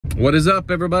What is up,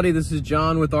 everybody? This is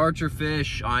John with Archer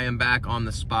Fish. I am back on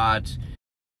the spot.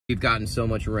 We've gotten so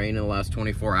much rain in the last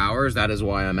 24 hours. That is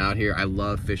why I'm out here. I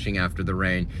love fishing after the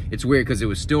rain. It's weird because it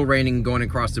was still raining going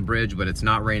across the bridge, but it's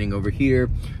not raining over here.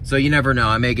 So you never know.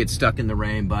 I may get stuck in the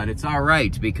rain, but it's all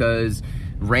right because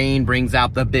rain brings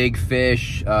out the big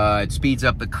fish. It speeds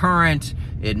up the current.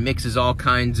 It mixes all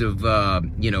kinds of,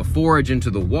 forage into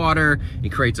the water.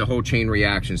 It creates a whole chain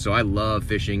reaction. So I love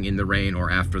fishing in the rain or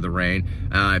after the rain.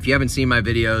 If you haven't seen my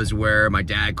videos where my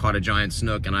dad caught a giant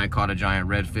snook and I caught a giant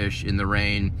redfish in the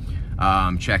rain,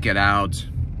 check it out.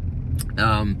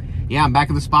 Yeah, I'm back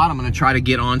at the spot. I'm gonna try to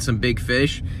get on some big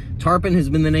fish. Tarpon has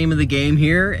been the name of the game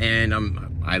here, and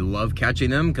I love catching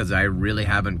them because I really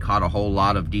haven't caught a whole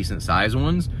lot of decent sized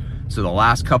ones. So the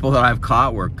last couple that I've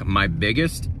caught were my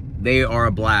biggest. They are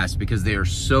a blast because they are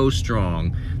so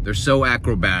strong. They're so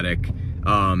acrobatic.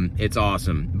 It's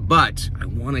awesome. But I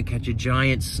want to catch a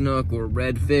giant snook or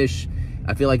redfish.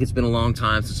 I feel like it's been a long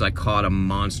time since I caught a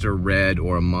monster red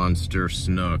or a monster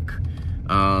snook.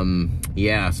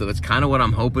 Yeah, so that's kind of what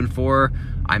I'm hoping for.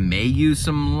 I may use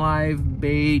some live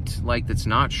bait, like that's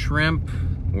not shrimp,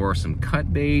 or some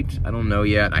cut bait. I don't know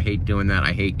yet. I hate doing that.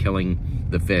 I hate killing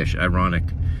the fish. Ironic,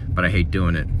 but I hate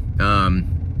doing it.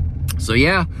 So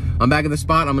yeah, I'm back at the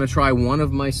spot. I'm gonna try one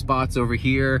of my spots over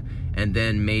here and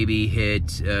then maybe hit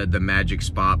the magic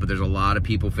spot. But there's a lot of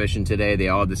people fishing today. They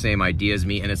all have the same idea as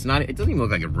me, and it doesn't even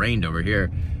look like it rained over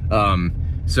here.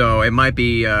 So it might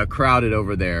be crowded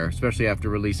over there, especially after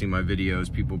releasing my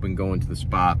videos. People have been going to the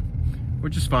spot,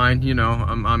 which is fine. You know,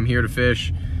 I'm here to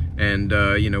fish, and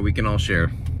we can all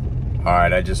share. All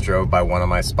right, I just drove by one of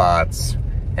my spots,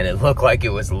 and it looked like it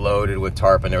was loaded with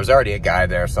tarpon. There was already a guy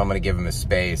there, so I'm gonna give him his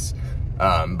space.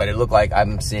 But it looked like I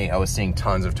was seeing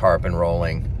tons of tarpon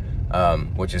rolling,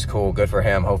 which is cool. Good for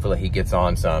him. Hopefully he gets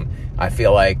on some. I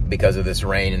feel like because of this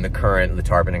rain and the current, the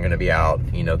tarpon are gonna be out,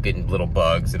 getting little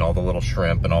bugs and all the little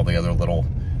shrimp and all the other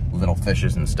little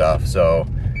fishes and stuff. So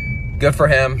good for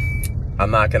him.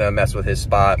 I'm not gonna mess with his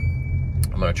spot.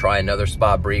 I'm gonna try another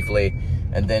spot briefly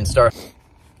and then start.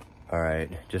 All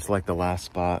right, just like the last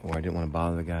spot where I didn't want to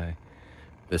bother the guy,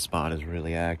 this spot is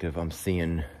really active. I'm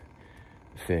seeing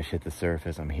fish hit the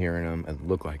surface. I'm hearing them. It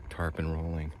look like tarpon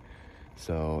rolling.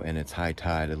 So, and it's high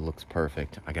tide. It looks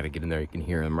perfect. I got to get in there. You can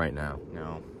hear them right now.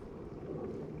 Now,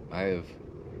 I have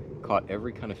caught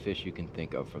every kind of fish you can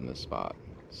think of from this spot.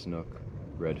 Snook,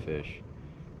 redfish,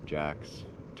 jacks,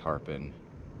 tarpon,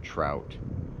 trout,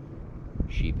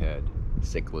 sheephead,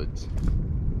 cichlids.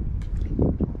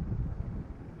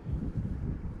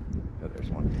 Oh,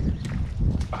 there's one.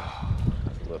 Oh,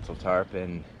 little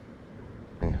tarpon.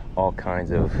 And all kinds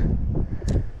of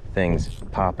things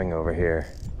popping over here.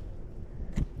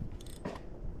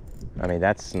 I mean,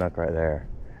 that's snook right there.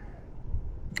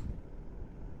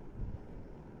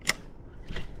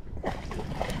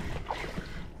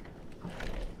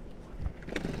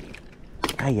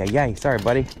 Ay, ay, ay. Sorry,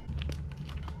 buddy.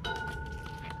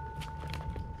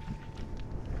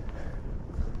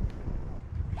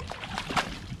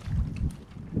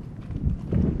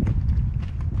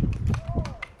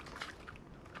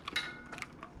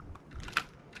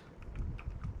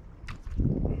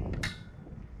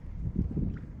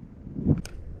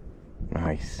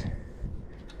 Nice.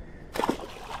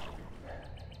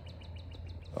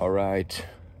 All right,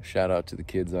 shout out to the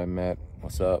kids I met.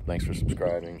 What's up? Thanks for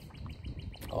subscribing.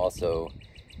 Also,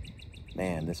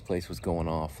 man, this place was going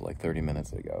off like 30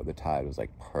 minutes ago. The tide was like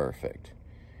perfect,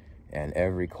 and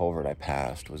every culvert I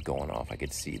passed was going off. I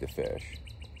could see the fish,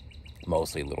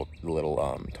 mostly little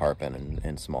tarpon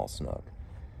and small snook.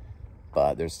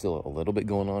 But there's still a little bit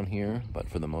going on here, but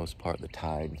for the most part the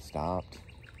tide stopped.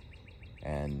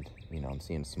 And I'm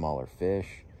seeing smaller fish,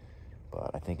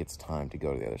 but I think it's time to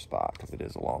go to the other spot because it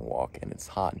is a long walk and it's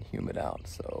hot and humid out,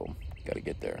 so got to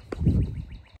get there.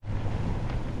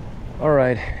 All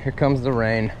right, here comes the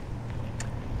rain.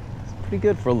 It's pretty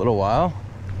good for a little while.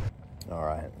 All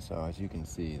right, so as you can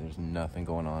see, there's nothing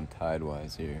going on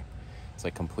tide-wise here. It's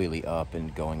like completely up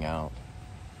and going out.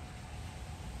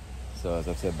 So as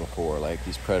I've said before, like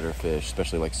these predator fish,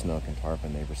 especially like snook and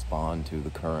tarpon, they respond to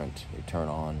the current. They turn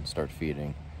on, start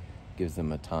feeding. Gives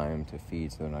them a time to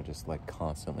feed, so they're not just like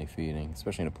constantly feeding,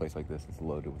 especially in a place like this. It's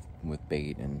loaded with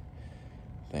bait and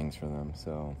things for them.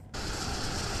 So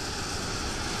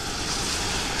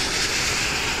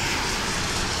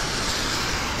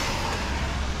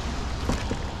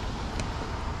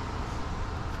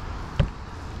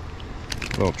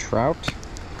little trout.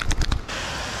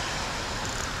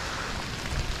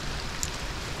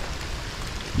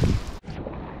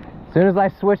 As soon as I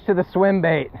switch to the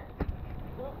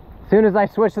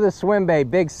swim bait,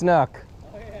 big snook.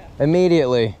 Oh, yeah.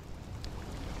 Immediately.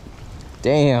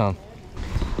 Damn.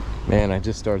 Man, I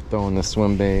just started throwing the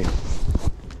swim bait,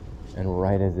 and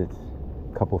right as it's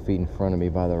a couple feet in front of me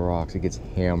by the rocks, it gets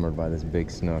hammered by this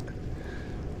big snook.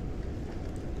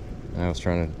 I was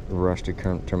trying to rush to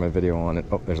turn my video on it.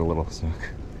 Oh, there's a little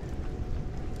snook.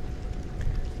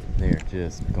 They are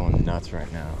just going nuts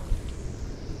right now.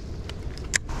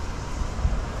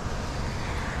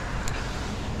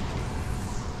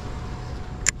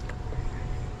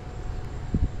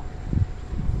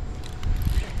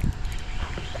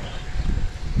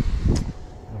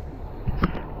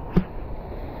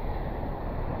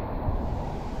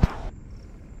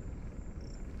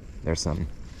 There's something.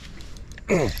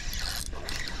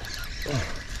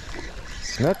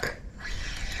 Snook.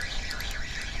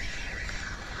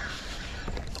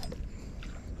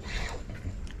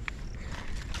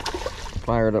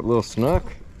 Fired up little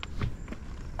snook.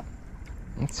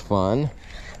 That's fun.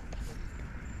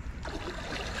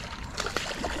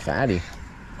 Fatty.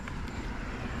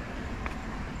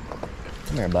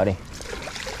 Come here, buddy.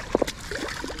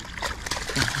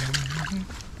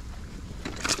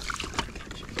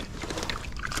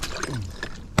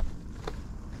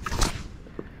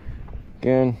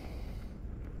 Again,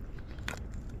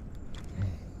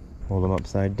 hold them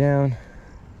upside down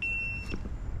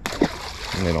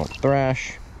and they don't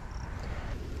thrash.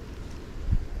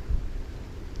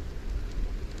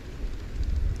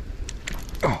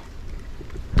 Oh.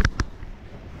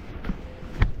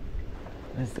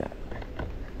 What is that?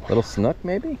 Little snook,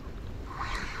 maybe?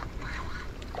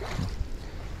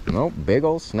 Nope, big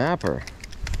old snapper.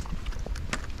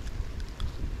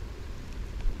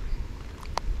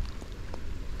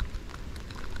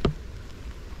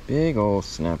 Big old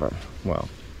snapper. Well,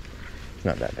 it's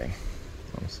not that big,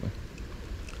 honestly.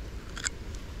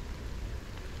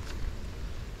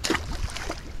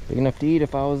 Big enough to eat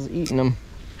if I was eating them.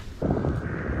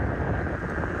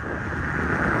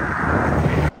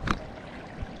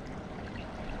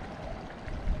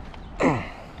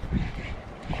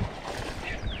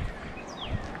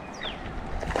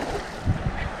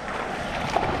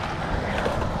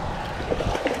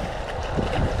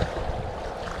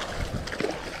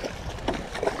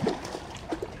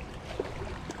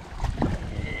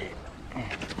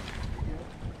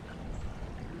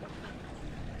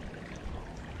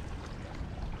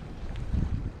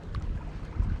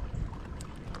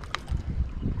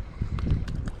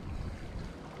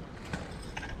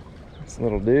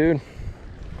 Little dude.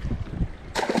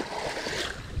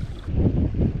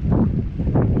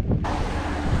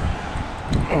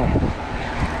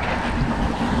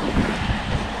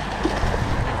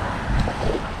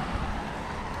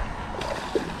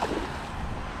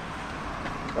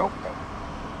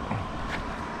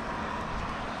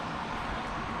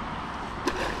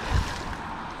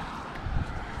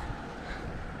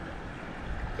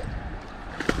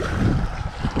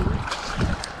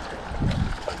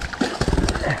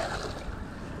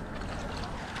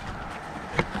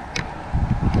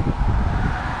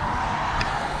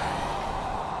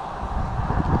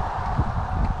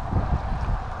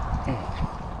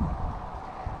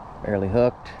 Barely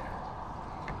hooked.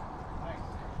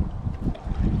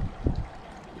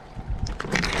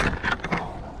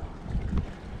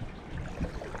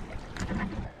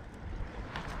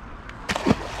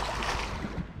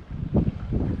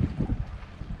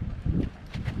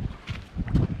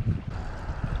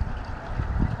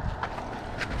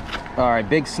 All right,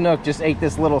 big snook just ate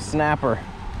this little snapper.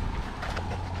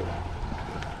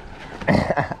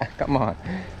 Come on.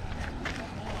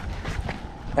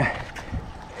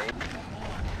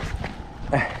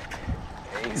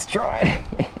 He's trying.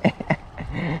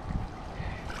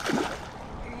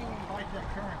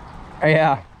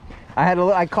 Yeah,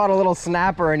 I caught a little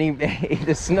snapper and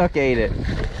the snook ate it.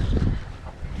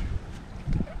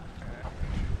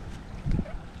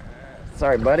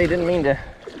 Sorry, buddy, didn't mean to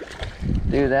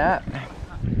do that. Double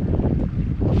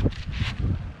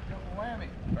whammy,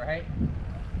 right?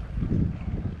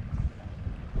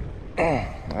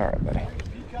 All right, buddy.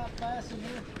 Peacock bass in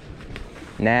here?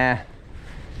 Nah.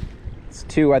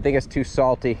 I think it's too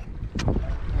salty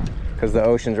because the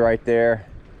ocean's right there.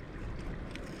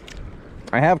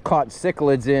 I have caught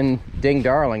cichlids in Ding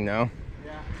Darling though.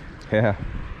 Yeah.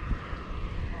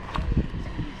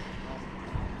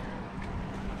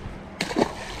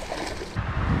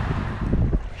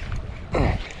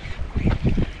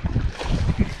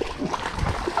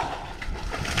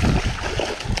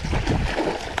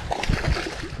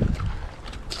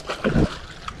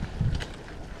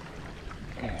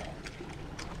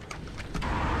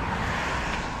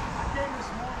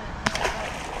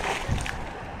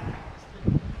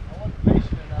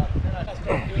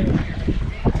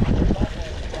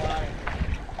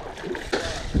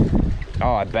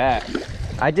 I bet.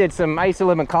 I used to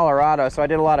live in Colorado, so I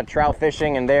did a lot of trout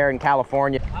fishing, and there in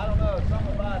California. I don't know,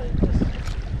 something about it.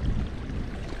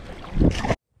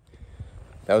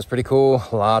 That was pretty cool.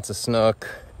 Lots of snook.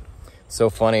 So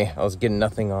funny. I was getting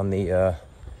nothing on the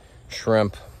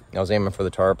shrimp. I was aiming for the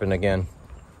tarpon again.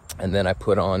 And then I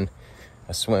put on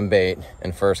a swim bait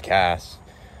and first cast.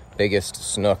 Biggest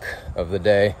snook of the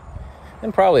day.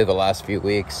 And probably the last few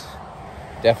weeks.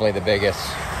 Definitely the biggest.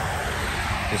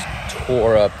 Just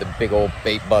tore up the big old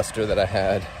bait buster that I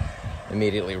had.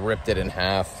 Immediately ripped it in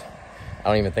half. I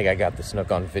don't even think I got the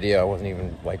snook on video. I wasn't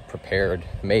even like prepared.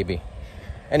 Maybe.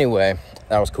 Anyway,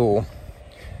 that was cool.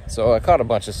 So I caught a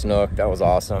bunch of snook. That was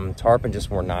awesome. Tarpon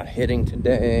just were not hitting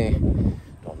today.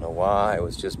 Don't know why. It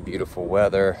was just beautiful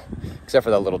weather. Except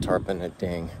for that little tarpon at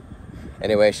ding.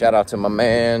 Anyway, shout out to my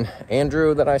man,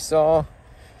 Andrew, that I saw.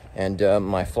 And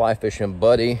my fly fishing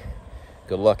buddy.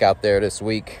 Good luck out there this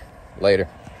week. Later.